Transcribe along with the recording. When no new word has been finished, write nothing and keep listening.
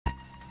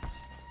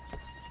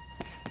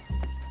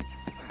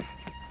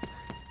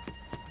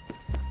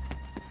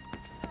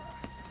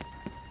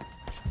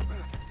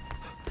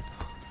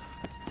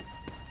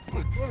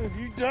have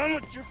you done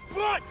with your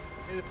foot?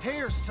 It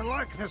appears to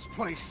like this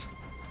place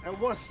and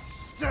wants to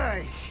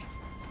stay.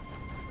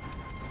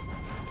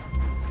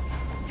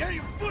 Get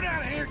your foot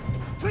out of here!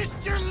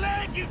 Twist your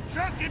leg, you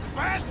drunken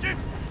bastard!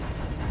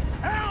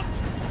 Help!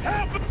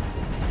 Help!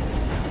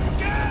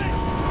 Get it!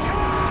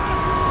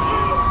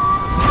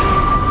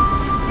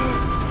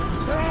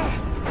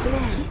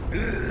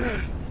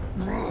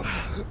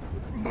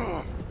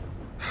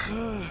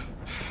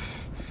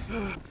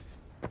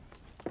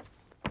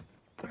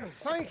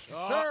 Thank you,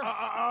 sir.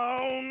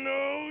 Oh,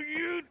 no,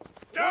 you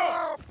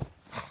don't!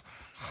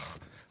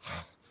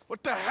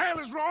 What the hell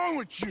is wrong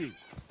with you?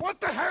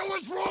 What the hell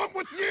is wrong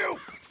with you?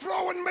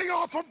 Throwing me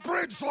off a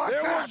bridge like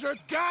that? There was a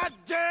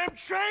goddamn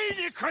train,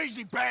 you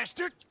crazy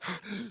bastard!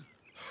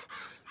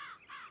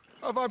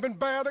 Have I been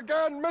bad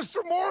again,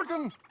 Mr.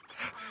 Morgan?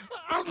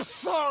 I'm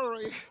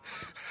sorry.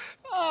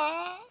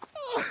 I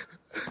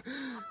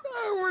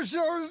wish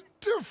I was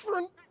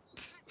different.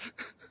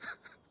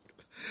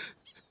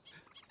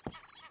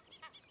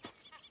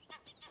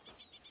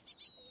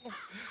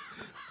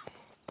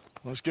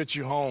 Let's get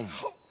you home.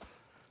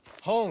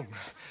 Home?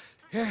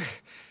 Yeah,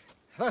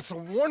 that's a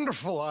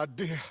wonderful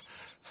idea.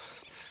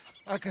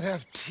 I could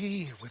have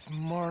tea with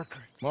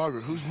Margaret.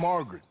 Margaret? Who's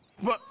Margaret?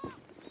 What?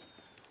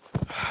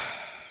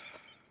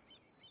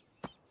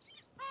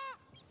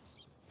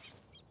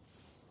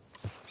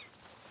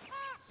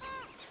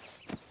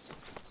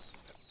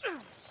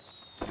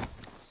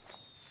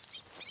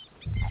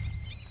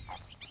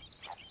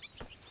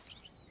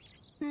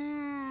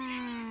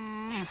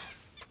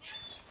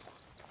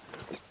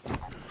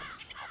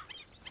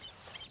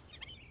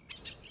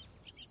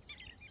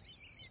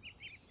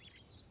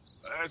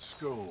 Let's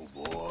go,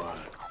 boy.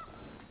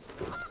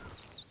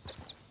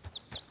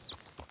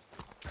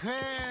 Yep.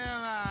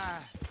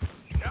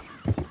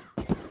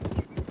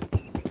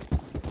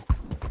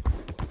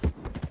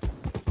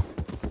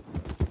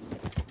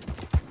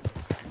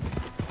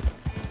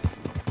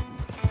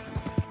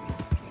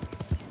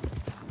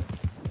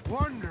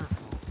 Wonderful.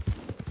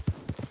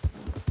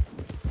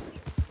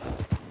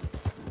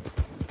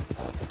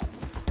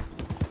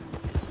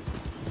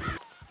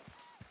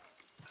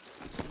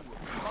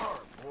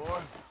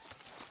 Boy.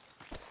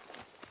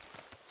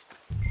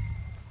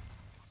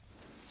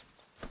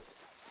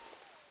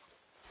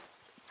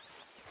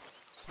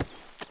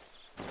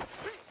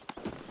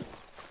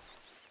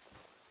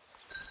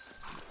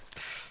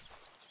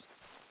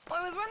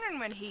 I was wondering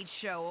when he'd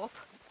show up.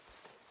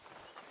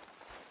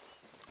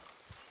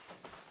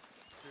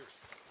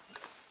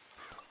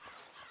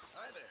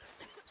 Hi there.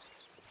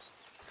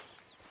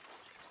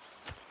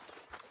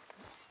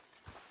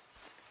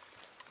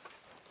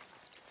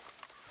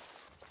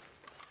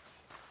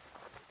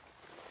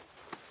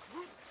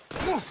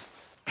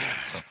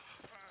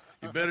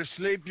 You better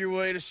sleep your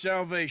way to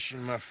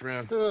salvation, my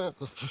friend. Oh,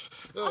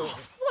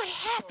 what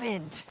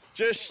happened?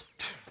 Just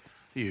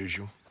the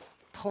usual.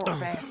 Poor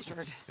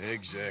bastard.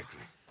 Exactly.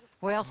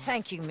 Well,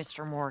 thank you,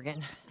 Mr.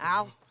 Morgan.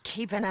 I'll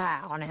keep an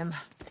eye on him.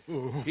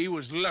 He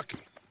was lucky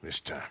this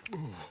time.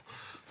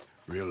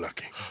 Real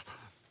lucky.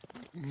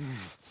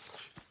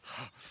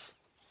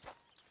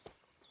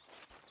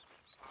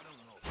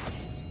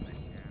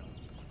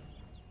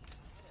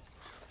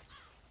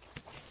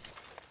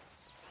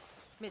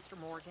 Mr.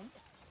 Morgan?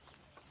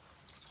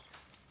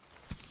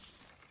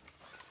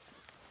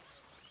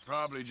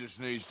 Probably just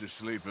needs to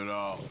sleep it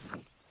off.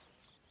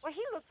 Well,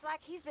 he looks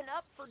like he's been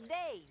up for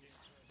days.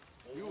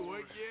 You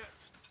awake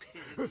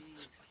yet?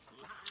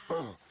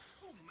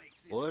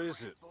 What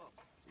is it?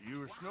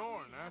 You were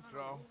snoring, that's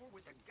all.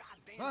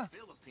 Huh?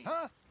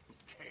 Huh?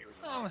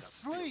 I'm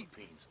asleep.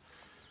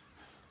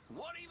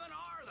 What even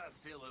are the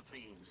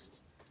Philippines?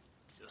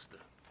 Just the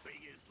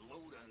biggest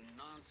load of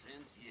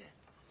nonsense yet.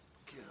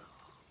 God.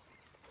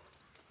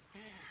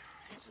 Yeah,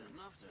 it's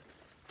enough to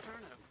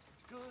turn a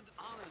good,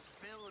 honest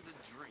fella to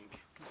drink.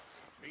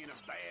 Being a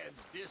bad,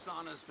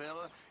 dishonest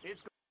fella,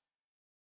 it's